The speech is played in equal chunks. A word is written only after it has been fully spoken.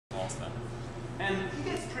And he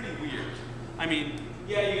gets pretty weird. I mean,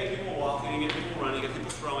 yeah, you get people walking, you get people running, you get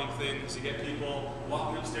people throwing things, you get people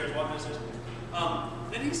walking upstairs,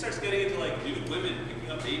 Then he starts getting into like nude women picking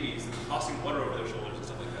up babies and tossing water over their shoulders and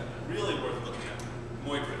stuff like that. Really worth looking at.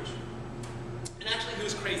 Muybridge. And actually, he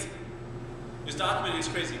was crazy. He was documented he was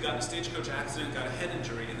crazy. He got in a stagecoach accident, got a head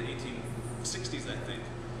injury in the 1860s, I think.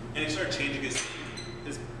 And he started changing his name.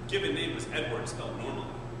 His given name was Edward, spelled normally.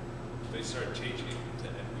 But he started changing it to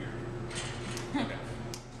Ed Weird. Okay.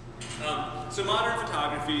 So modern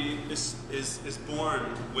photography is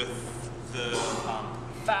born with the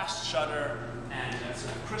fast shutter and that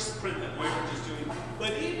sort of crisp print that Muybridge is doing.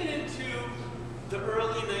 But even into the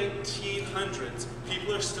early 1900s,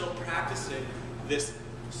 people are still practicing this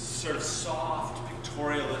sort of soft,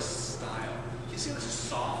 pictorialist style. You see this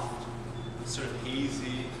soft, sort of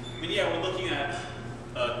hazy. I mean, yeah, we're looking at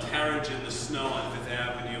a carriage in the snow on Fifth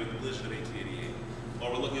Avenue in the blizzard of 1888.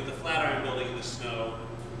 Or we're looking at the Flatiron Building in the snow.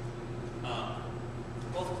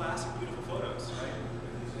 Both classic, beautiful photos, right?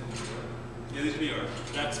 Yeah, these are New York.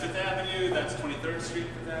 That's Fifth Avenue, that's 23rd Street,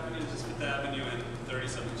 Fifth Avenue, this is Fifth Avenue and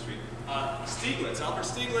 37th Street. Stieglitz, Albert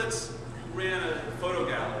Stieglitz ran a photo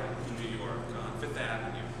gallery in New York on Fifth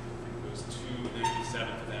Avenue. I think it was 297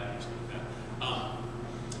 Fifth Avenue, something like that.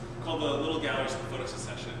 Called the Little Galleries of Photo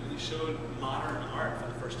Succession. And he showed modern art for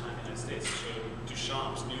the first time in the United States. He showed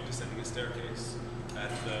Duchamp's Nude Descending a Staircase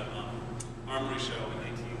at the Armory Show in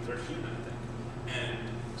 1913, I think. And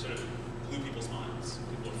sort of blew people's minds.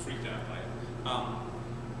 People were freaked out by it.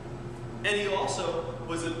 And he also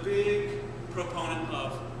was a big proponent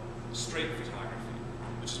of straight photography,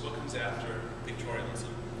 which is what comes after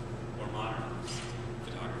pictorialism or modern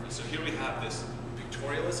photography. So here we have this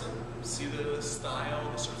pictorialism. See the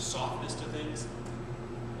style, the sort of softness to things.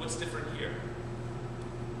 What's different here?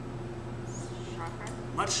 Sharper?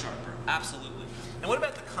 Much sharper, absolutely. And what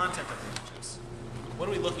about the content of the images? What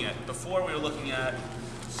are we looking at? Before we were looking at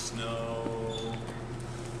snow,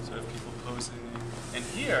 sort of people posing. And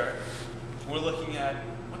here, we're looking at,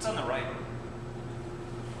 what's on the right?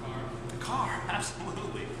 Car. The car,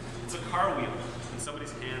 absolutely. It's a car wheel and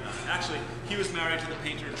somebody's hand on it. Actually, he was married to the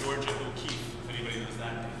painter Georgia O'Keeffe, if anybody knows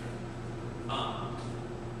that painter.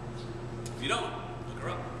 If you don't, look her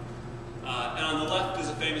up. And on the left is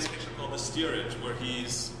a famous picture called The Steerage, where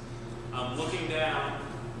he's looking down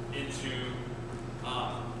into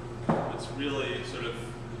what's really sort of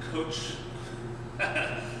coach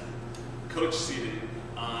seating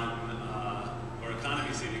on, or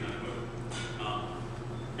economy seating on a boat.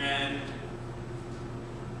 And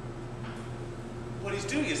what he's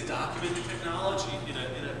doing is documenting technology in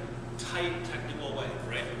a tight technical way,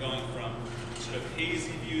 right? We're going from sort of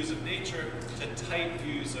hazy views of nature to tight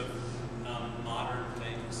views of modern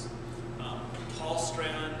things. Paul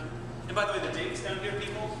Strand, and by the way, the dates down here,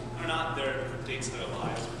 people, are not their dates of their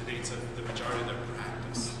lives, but the dates of the majority of their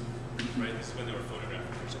practice, right? This is when they were photographing.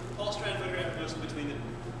 So Paul Strand photographed most between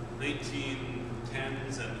the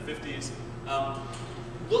 1910s and the 50s,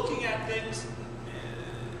 looking at things,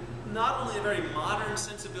 not only a very modern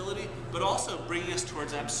sensibility, but also bringing us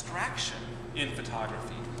towards abstraction in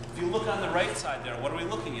photography. If you look on the right side there, what are we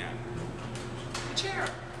looking at? The chair.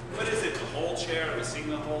 What is it? The whole chair? Are we seeing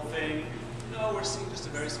the whole thing? No, we're seeing just a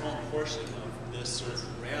very small portion of this sort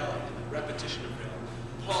of railing and the repetition of railing.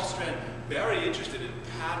 Paul Strand, very interested in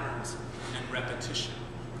patterns and repetition.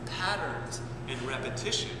 Patterns and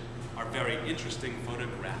repetition are very interesting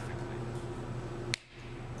photographically.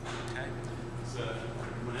 Okay? So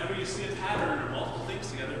whenever you see a pattern or multiple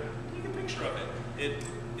things together, take a picture of it. It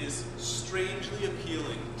is strangely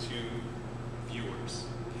appealing to viewers.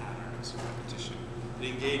 Patterns, repetition. It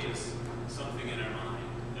engages something in our mind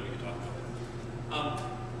that we can talk about.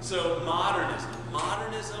 So modernism.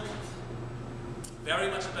 Modernism, very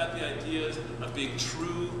much about the ideas of being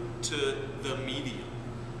true to the medium.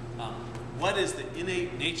 What is the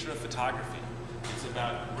innate nature of photography? It's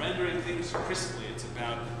about rendering things crisply. It's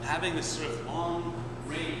about having this sort of long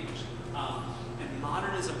range. And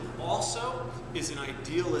modernism also is an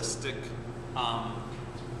idealistic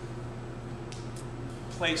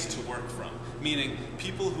place to work from. Meaning,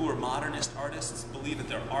 people who are modernist artists believe that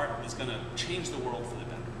their art is going to change the world for the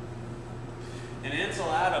better. And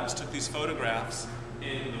Ansel Adams took these photographs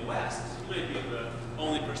in the West. He might be the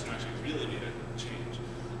only person who actually really made a change.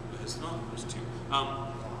 No, there's two.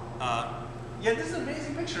 Yeah, this is an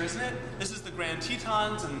amazing picture, isn't it? This is the Grand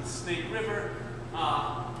Tetons and Snake River.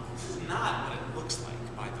 This is not what it looks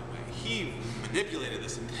like, by the way. He manipulated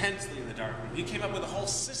this intensely in the darkroom. He came up with a whole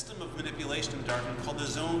system of manipulation in the darkroom called the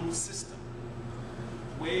zone system.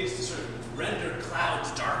 Ways to sort of render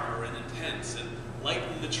clouds darker and intense and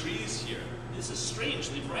lighten the trees here This is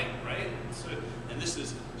strangely bright, right? And this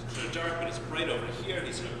is sort of dark, but it's bright over here. And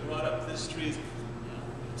he sort of brought up this tree.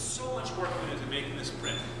 So much work went into making this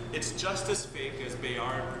print. It's just as fake as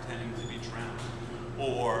Bayard pretending to be drowned,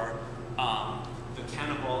 or the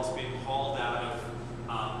cannonballs being hauled out of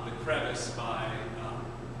the crevice by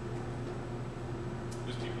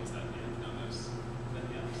whose people is that?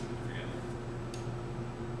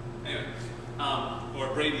 Anyway,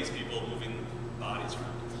 or Brady's people moving bodies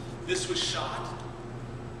around. This was shot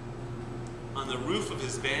on the roof of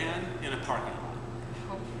his van in a parking lot.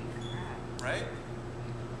 Holy crap. Right?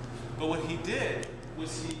 But what he did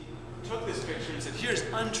was he took this picture and said, here's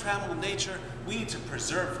untrammeled nature, we need to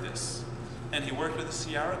preserve this. And he worked with the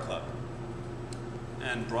Sierra Club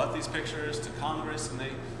and brought these pictures to Congress, and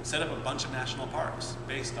they set up a bunch of national parks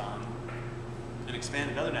based on, and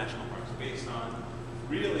expanded other national parks based on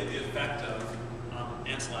really the effect of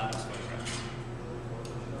Ansel Adams photographs.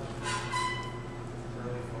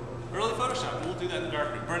 Early Photoshop, and we'll do that in the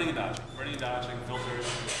darkroom. Burning and dodging, filters.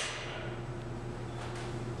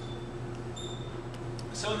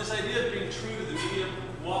 So in this idea of being true to the medium,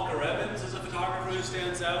 Walker Evans is a photographer who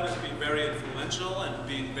stands out as being very influential and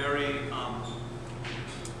being very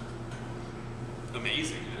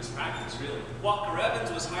amazing in his practice, really. Walker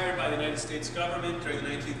Evans was hired by the United States government during the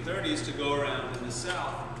 1930s to go around in the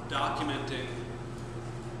South documenting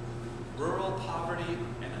rural poverty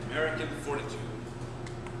and American fortitude.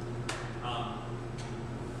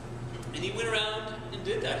 And he went around and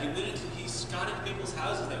did that. He got into people's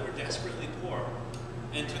houses that were desperately poor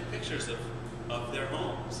and took pictures of their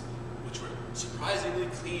homes, which were surprisingly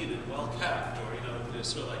clean and well kept, or there's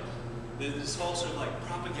sort of like this whole sort of like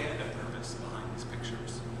propaganda purpose behind these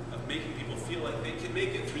pictures of making people feel like they can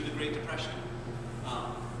make it through the Great Depression.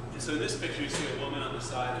 And so in this picture, you see a woman on the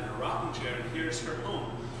side in a rocking chair, and here's her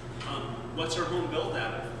home. What's her home built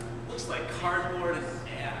out of? Looks like cardboard and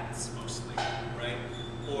ads mostly, right?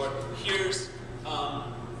 Or here's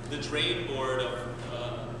the drain board of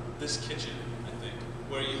this kitchen, I think,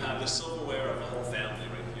 where you have the silverware of the whole family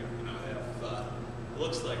right here. They have, it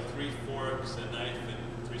looks like 3 forks, a knife,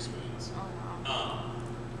 and 3 spoons. Oh, wow.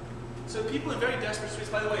 So people in very desperate streets,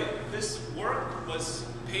 by the way, this work was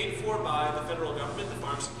paid for by the federal government, the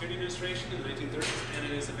Farm Security Administration in the 1930s, and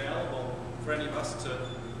it is available for any of us to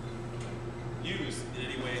use in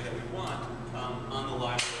any way that we want on the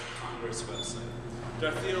Library of Congress website.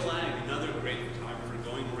 Dorothea Lange, another great photographer,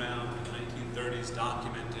 going around in the 1930s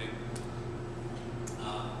documenting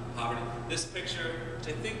poverty. This picture, which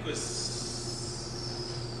I think was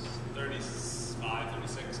 35,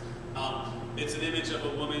 36, it's an image of a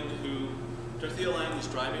woman who, Dorothea Lange was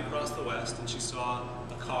driving across the West, and she saw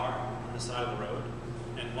a car on the side of the road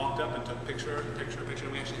and walked up and took picture,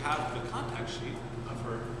 and we actually have the contact sheet of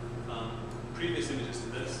her previous images to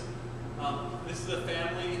this. This is a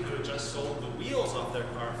family who had just sold the wheels off their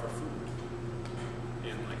car for food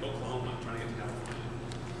in like Oklahoma, trying to get to California.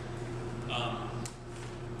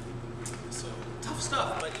 So tough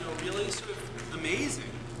stuff, but really sort of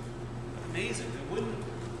amazing. Amazing. It wouldn't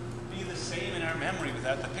be the same in our memory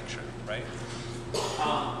without the picture, right?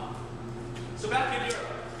 So back in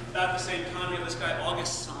Europe, about the same time, we have this guy,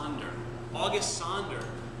 August Sander. August Sander,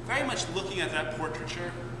 very much looking at that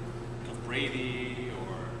portraiture of Brady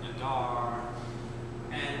or Nadar,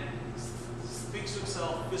 and thinks to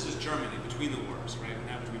himself, this is Germany, between the wars, right?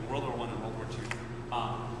 Now between World War I and World War II.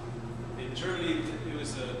 In Germany, it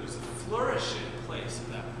was a flourishing place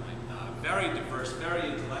at that point. Very diverse, very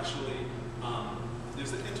intellectually, it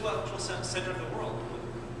was the intellectual center of the world.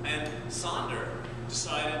 And Sander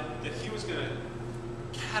decided that he was going to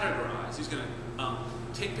categorize, he was going to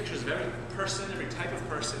take pictures of every type of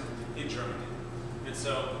person in Germany. And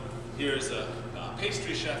so here's a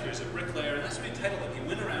pastry chef, here's a bricklayer, and that's what he titled it. He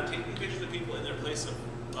went around taking pictures of people in their place of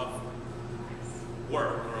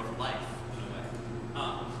work or of life, in a way.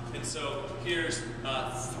 And so here's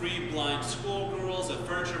 3 blind schoolgirls, a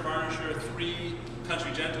furniture varnisher, 3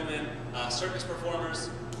 country gentlemen, circus performers,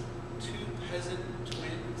 2 peasant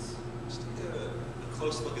twins. Just a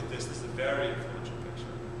close look at this. This is a very influential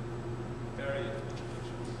picture. Very influential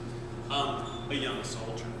picture. A young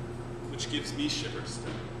soldier, which gives me shivers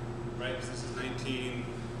still, right? Because this is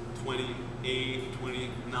 1928,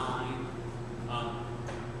 29,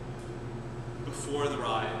 before the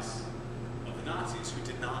rise of the Nazis, who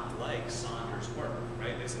did not like Sander's work,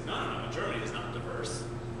 right? They said, no, Germany is not diverse.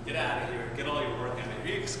 Get out of here. Get all your work out of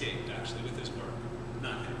here. He escaped, actually, with his work.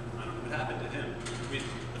 Not him. I don't know what happened to him. I mean,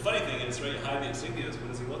 the funny thing is, right, you hide the insignias, what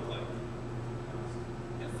does he look like?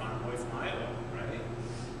 A farm boy from Iowa, right?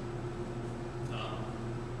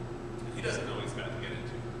 And he doesn't know what he's about to get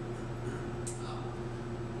into.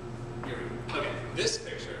 Here we go.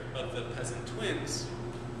 of the peasant twins,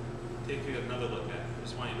 take another look at. I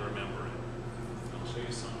just want you to remember it. I'll show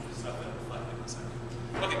you some stuff that reflect it in a second.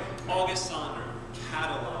 Okay, August Sonder,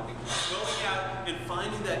 cataloging, going out and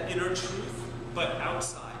finding that inner truth, but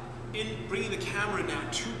outside, in bringing the camera now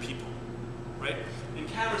to people, right? And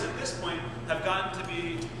cameras at this point have gotten to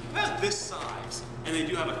be about this size, and they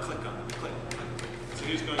do have a click on it, click, click, click. So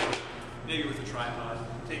he was going maybe with a tripod,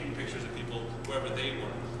 taking pictures of people wherever they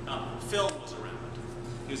were. Film was around.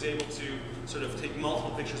 He was able to sort of take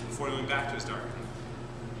multiple pictures before going back to his dark room.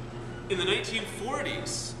 In the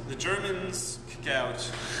 1940s, the Germans kick out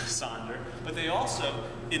Sonder, but they also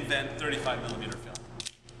invent 35mm film.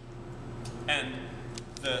 And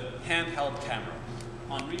the handheld camera.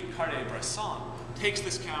 Henri Cartier-Bresson takes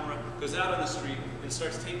this camera, goes out on the street, and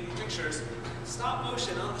starts taking pictures, stop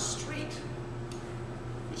motion on the street,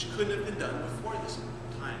 which couldn't have been done before this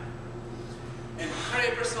time. And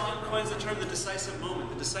Cartier-Bresson coins the term the decisive moment.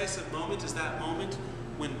 The decisive moment is that moment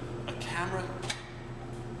when a camera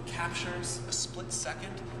captures a split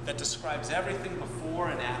second that describes everything before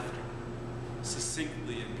and after,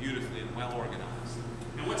 succinctly and beautifully and well organized.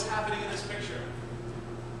 And what's happening in this picture?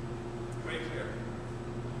 Right here.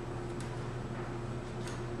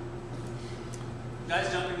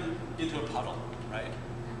 Guy's jumping into a puddle, right?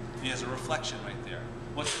 He has a reflection right there.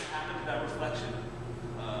 What's going to happen to that reflection?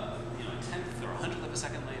 A tenth or a hundredth of a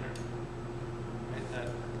second later, right?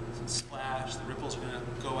 That splash, the ripples are going to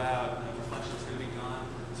go out, and the reflection's going to be gone.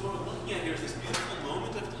 So what we're looking at here is this beautiful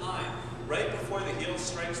moment of time, right before the heel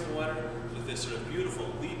strikes the water, with this sort of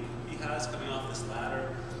beautiful leap he has coming off this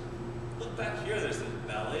ladder. Look back here, there's the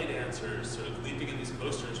ballet dancers sort of leaping in these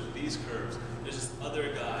coasters with these curves. There's this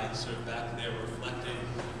other guy sort of back there reflecting,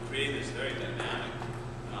 creating this very dynamic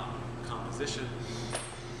composition.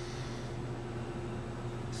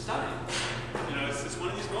 Stunning. You know, it's one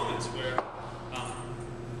of these moments where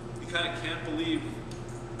you kind of can't believe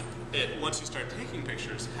it once you start taking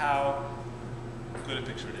pictures, how good a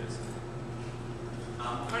picture it is.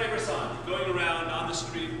 Cartier-Bresson, going around on the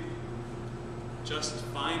street, just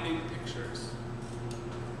finding pictures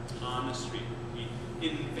on the street. He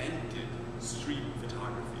invented street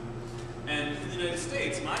photography. And in the United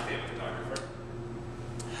States, my favorite photographer,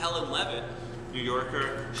 Helen Levitt, New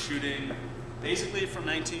Yorker, shooting basically from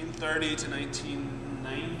 1930 to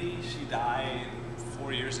 1990. She died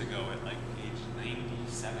 4 years ago at like age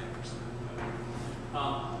 97 or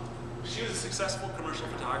something. She was a successful commercial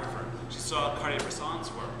photographer. She saw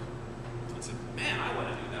Cartier-Bresson's work and said, man, I want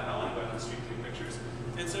to do that. I want to go out on the street and take pictures.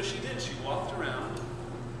 And so she did. She walked around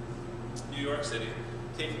New York City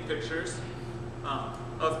taking pictures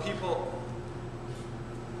of people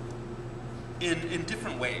in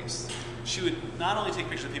different ways. She would not only take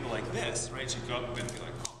pictures of people like this, right? She'd go up and be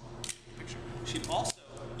like, oh, picture. She'd also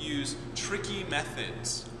use tricky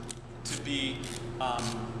methods to be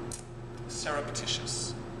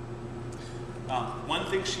surreptitious. One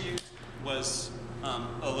thing she used was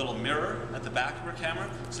a little mirror at the back of her camera,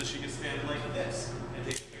 so she could stand like this and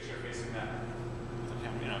take a picture facing that. With the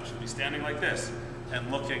camera, you know, she'd be standing like this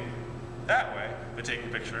and looking that way, but taking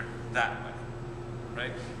a picture that way,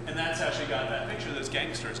 right? And that's how she got that picture of those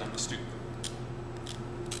gangsters on the stoop.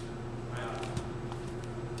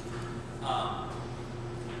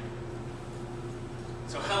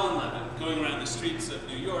 So Helen Levitt, going around the streets of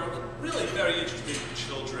New York, really very interested in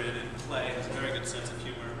children and play, has a very good sense of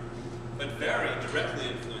humor, but very directly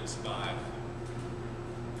influenced by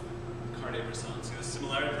Cartier-Bresson. See the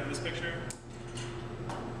similarity in this picture?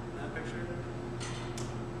 That picture?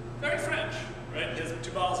 Very French, right? He has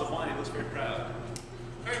 2 bottles of wine, he looks very proud.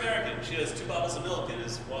 Very American. She has 2 bottles of milk and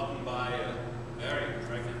is walking by a very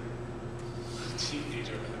pregnant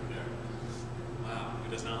teenager back there. Wow,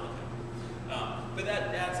 who does not look happy? But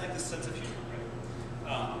that adds like this sense of humor,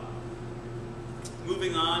 right?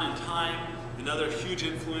 Moving on in time, another huge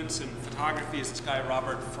influence in photography is this guy,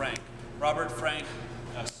 Robert Frank. Robert Frank,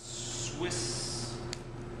 a Swiss,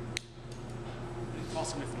 what do you call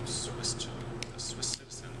somebody from Swiss to a Swiss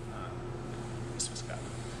citizen? A Swiss guy.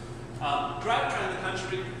 Driving around the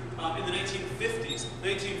country in the 1950s.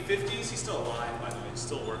 1950s, he's still alive, by the way, he's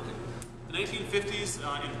still working. The 1950s,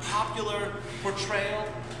 in popular portrayal,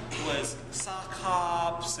 was sock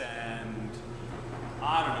hops and,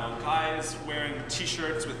 I don't know, guys wearing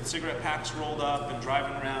t-shirts with cigarette packs rolled up and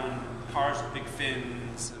driving around cars with big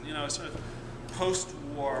fins, and, you know, sort of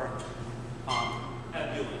post-war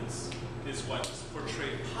ambulance is what's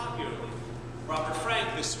portrayed popularly. Robert Frank,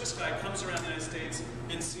 the Swiss guy, comes around the United States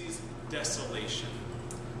and sees desolation.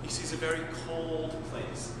 He sees a very cold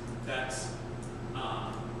place that's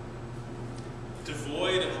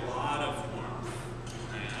devoid of a lot of warmth.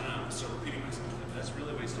 I don't know, I'm sort of repeating myself. that's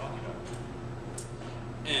really what he's talking about.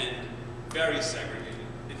 And very segregated.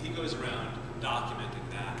 And he goes around documenting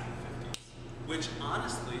that in the 50s, which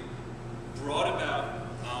honestly brought about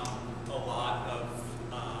a lot of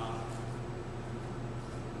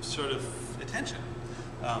sort of attention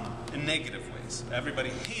in negative ways. Everybody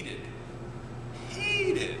hated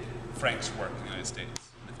Frank's work in the United States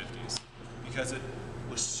in the 50s because it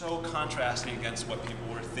was so contrasting against what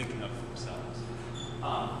people were thinking of themselves.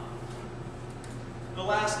 The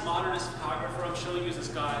last modernist photographer I'm showing you is this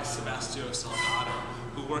guy, Sebastião Salgado,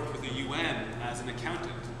 who worked with the UN as an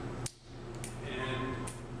accountant and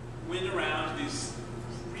went around these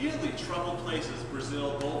really troubled places,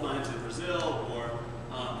 Brazil, gold mines in Brazil, or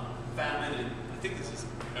famine in, I think this is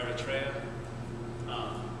Eritrea.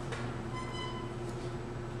 And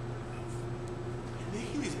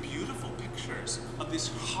making these beautiful pictures of these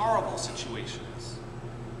horrible situations,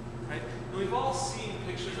 right? And we've all seen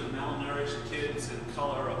pictures of malnourished kids in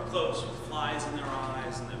color up close with flies in their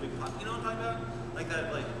eyes and their big pot. You know what I'm talking about? Like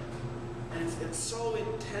that, like, and it's so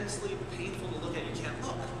intensely painful to look at, you can't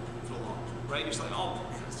look for long, right? You're just like, oh,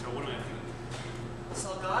 that's terrible, what am I doing?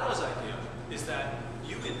 Salgado's idea is that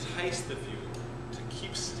you entice the viewer to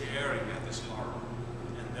keep staring at this horror,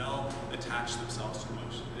 and they'll attach themselves to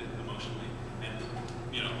emotionally and,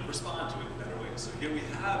 you know, respond to it in better ways. So here we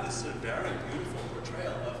have this sort of very beautiful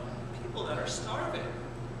portrayal of people that are starving.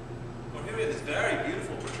 Or here we have this very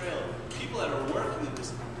beautiful portrayal of people that are working in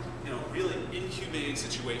this, you know, really inhumane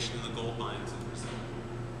situation in the gold mines in Brazil.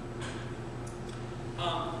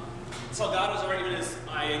 Salgado's argument is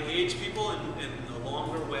I engage people in a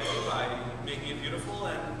longer way by making it beautiful,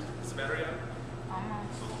 and is it better yet?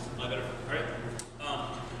 Almost. Better, all right?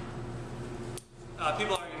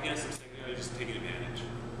 People arguing against him, saying, you know, you're just taking advantage.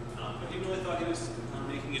 But he really thought he was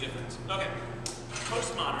making a difference. Okay,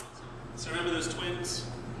 postmodernism. So remember those twins?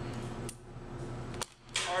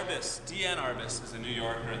 Arbus, D.N. Arbus, is a New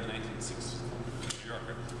Yorker in the 1960s. New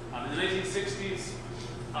Yorker. In the 1960s,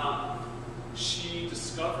 she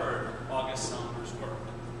discovered August Saunders' work,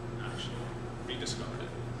 actually. Rediscovered it,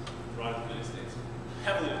 brought it to the United States.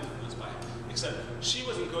 Heavily influenced by it. Except she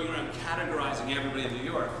wasn't going around categorizing everybody in New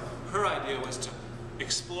York. Her idea was to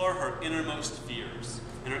explore her innermost fears.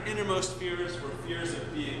 And her innermost fears were fears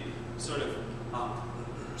of being sort of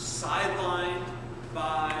sidelined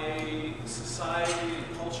by society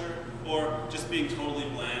and culture, or just being totally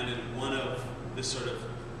bland and one of the sort of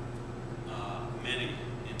many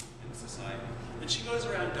in society. And she goes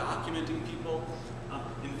around documenting people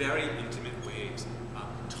in very intimate ways,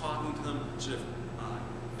 talking to them, sort of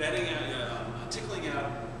vetting out, tickling out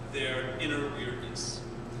their inner weirdness.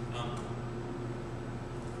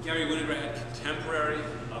 Gary Winograd, contemporary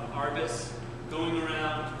of Arbus, going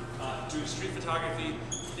around doing street photography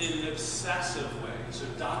in an obsessive way, sort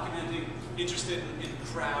of documenting, interested in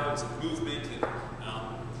crowds and movement,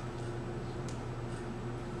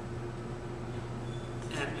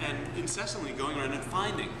 and incessantly going around and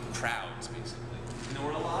finding crowds, basically. And there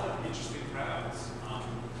were a lot of interesting crowds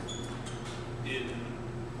in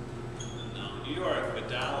New York, but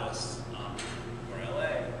Dallas, or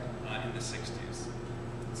LA, in the 60s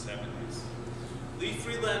and 70s. Lee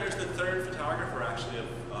Friedlander's the third photographer, actually, of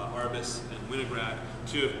Arbus and Winograd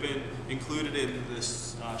to have been included in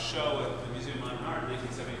this show at the Museum of Modern Art in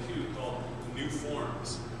 1972 called New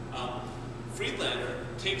Forms. Friedlander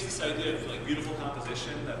takes this idea of like beautiful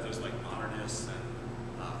composition that those like modernists and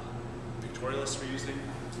pictorialists were using,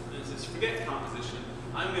 and says, forget composition,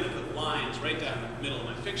 I'm going to put lines right down the middle of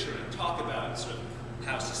my picture and talk about sort of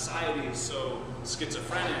how society is so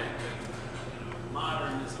schizophrenic and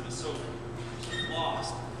modernism is so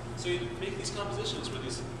lost. So you make these compositions where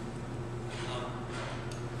these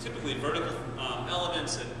typically vertical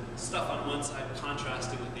elements and stuff on one side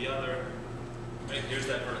contrasting with the other. Right? Here's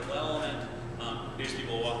that vertical element. Here's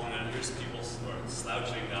people walking around. Here's people, or a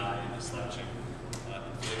slouching guy in a slouching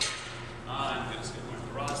inflated. I'm going to skip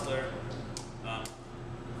Martha Rosler.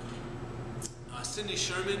 Cindy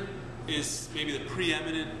Sherman is maybe the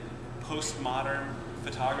preeminent postmodern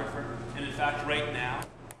photographer, and in fact, right now,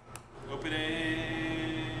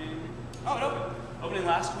 opening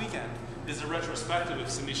last weekend is a retrospective of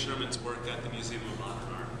Cindy Sherman's work at the Museum of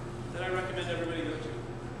Modern Art that I recommend everybody go to.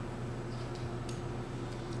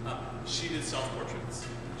 She did self-portraits.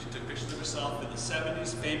 She took pictures of herself in the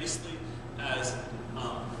 70s, famously as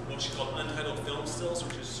what she called untitled film stills,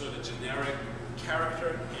 which is sort of a generic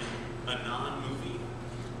character in a non-movie.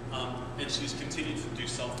 And she's continued to do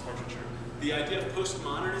self-portraiture. The idea of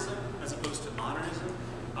postmodernism as opposed to modernism,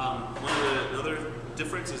 another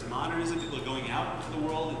difference is modernism, people are going out into the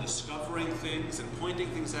world and discovering things and pointing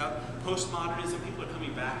things out. Postmodernism, people are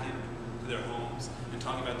coming back into their homes and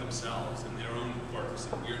talking about themselves and their own quirks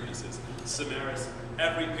and weirdnesses. Samaras,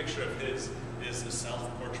 every picture of his is a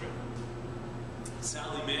self-portrait.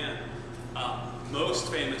 Sally Mann,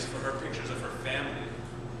 most famous for her pictures of her family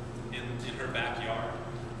in her backyard.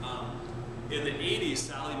 In the 80s,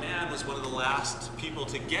 Sally Mann was one of the last people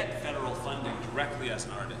to get federal funding directly as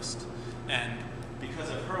an artist. And because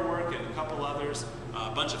of her work and a couple others,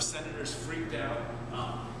 a bunch of senators freaked out.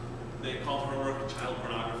 They called her work child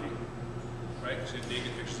pornography, right? She had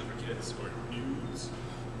naked pictures of her kids, or nudes.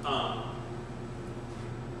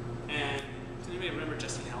 And does anybody remember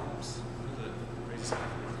Jesse Helms? He was a crazy guy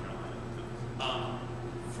from North Carolina.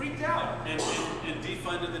 Freaked out and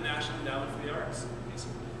defunded the National Endowment for the Arts.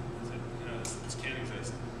 Basically, said, you know, this can't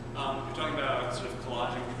exist. You're talking about sort of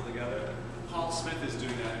collaging people together. Paul Smith is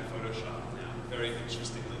doing that in Photoshop now, very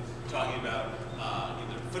interestingly, talking about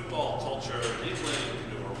either football culture in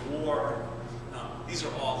England or war. These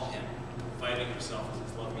are all him fighting himself with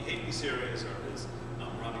his Love Me, Hate Me series or his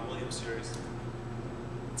Robbie Williams series.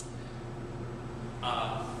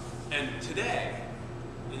 And today,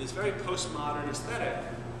 in this very postmodern aesthetic,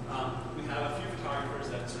 we have a few photographers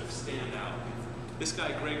that sort of stand out. This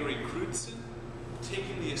guy, Gregory Crewdson,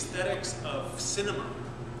 taking the aesthetics of cinema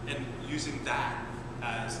and using that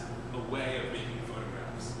as a way of making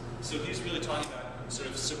photographs. So he's really talking about sort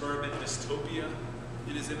of suburban dystopia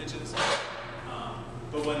in his images.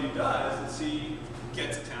 But what he does is he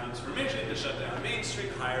gets a town's permission to shut down Main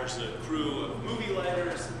Street, hires a crew of movie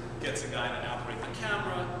lighters, gets a guy to operate the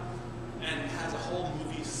camera, and has a whole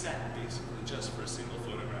movie set, basically, just for a single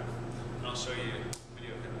photograph. And I'll show you a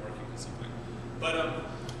video of him working on something. But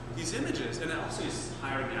these images, and also he's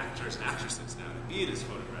hiring actors and actresses now to be in his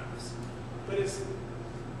photographs. But his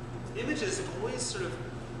images have always sort of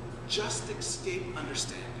just escape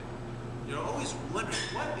understanding. You're always wondering,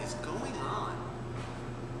 what is going on?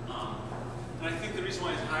 And I think the reason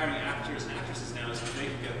why he's hiring actors and actresses now is that they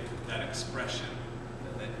can get that expression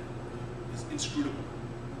that is inscrutable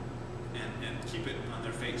and keep it on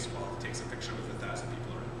their face while he takes a picture with 1,000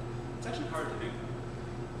 people around. It's actually hard to do,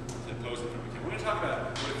 to pose in front of the camera. We're going to talk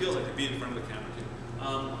about what it feels like to be in front of the camera, too. We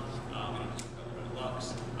don't talk about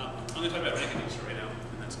Lux. I'm going to talk about Renegade Easter right now,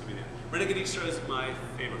 and that's going to be the end. Renegade Easter is my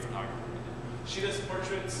favorite photographer. She does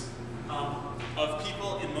portraits of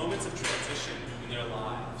people in moments of transition in their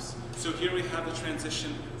lives. So here we have the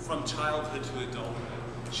transition from childhood to adulthood.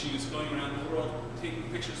 She is going around the world taking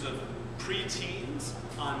pictures of pre-teens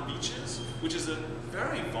on beaches, which is a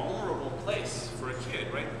very vulnerable place for a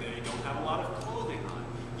kid, right? They don't have a lot of clothing on,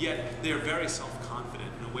 yet they're very self-confident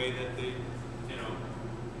in a way that they, you know,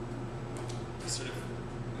 sort of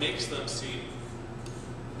makes them seem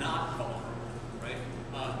not vulnerable, right?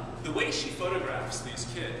 The way she photographs these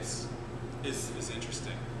kids is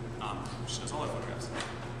interesting. She shows all her photographs.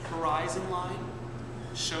 Horizon line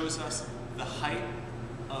shows us the height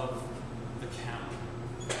of the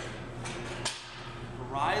camera.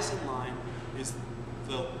 Horizon line is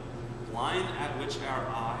the line at which our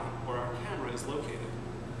eye or our camera is located.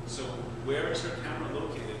 So where is her camera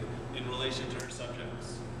located in relation to her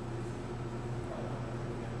subjects?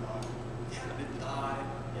 Yeah, mid-thigh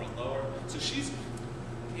or lower. So she's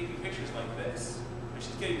taking pictures like this, and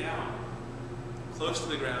she's getting down close to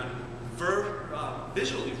the ground,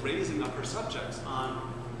 visually raising up her subjects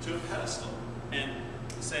to a pedestal and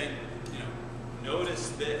saying, you know, notice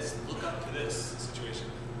this, look up to this situation.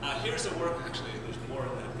 Here's a work, actually, there's more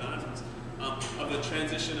that have gone from this, of the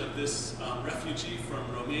transition of this refugee from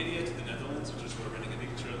Romania to the Netherlands, which is where Renegade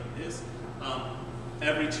Easter is,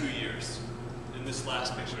 every 2 years. And this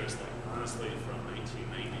last picture is, like, honestly, from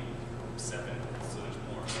 1997, so there's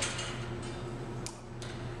more.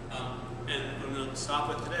 And what I'm going to stop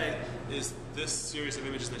with today is this series of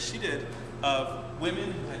images that she did of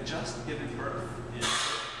women who had just given birth in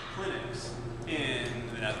clinics in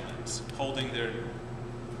the Netherlands, holding their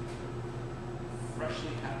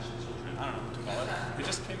freshly hatched children. I don't know what to call it. It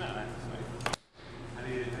just came out. How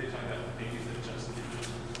do you talk about babies that just came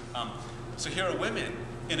out? So here are women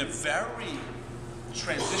in a very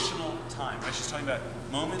transitional time, right? She's talking about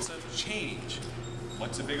moments of change.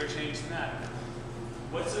 What's a bigger change than that?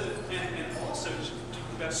 And also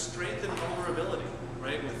talking about strength and vulnerability,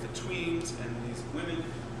 right? With the tweens and these women,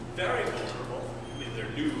 very vulnerable. I mean, they're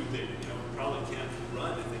nude. They, you know, probably can't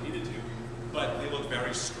run if they needed to, but they look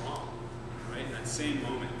very strong, right? In that same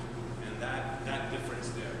moment, and that difference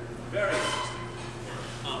there, very interesting.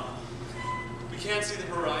 We can't see the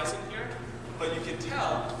horizon here, but you can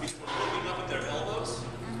tell because we're looking up at their elbows.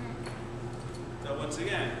 That once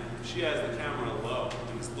again, she has the camera low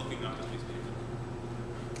and is looking up at these people.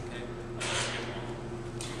 Okay,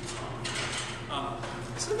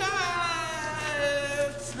 so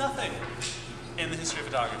nothing in the history of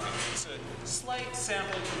photography. It's a slight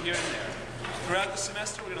sampling from here and there. Throughout the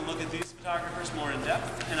semester, we're going to look at these photographers more in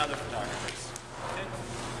depth and other photographers. Okay?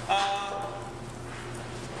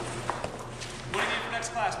 What do you need for next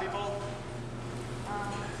class, people?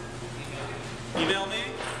 Email me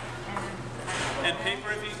and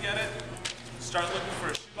paper if you can get it. Start looking for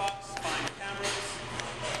a shoebox, find cameras.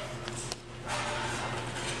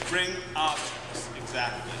 Bring objects,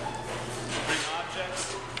 exactly. Bring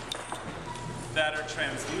objects that are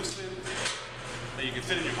translucent, that you can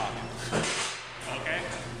fit in your pocket. Okay?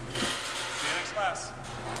 See you next class.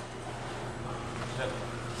 Oh,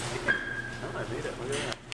 I made it. Look at that.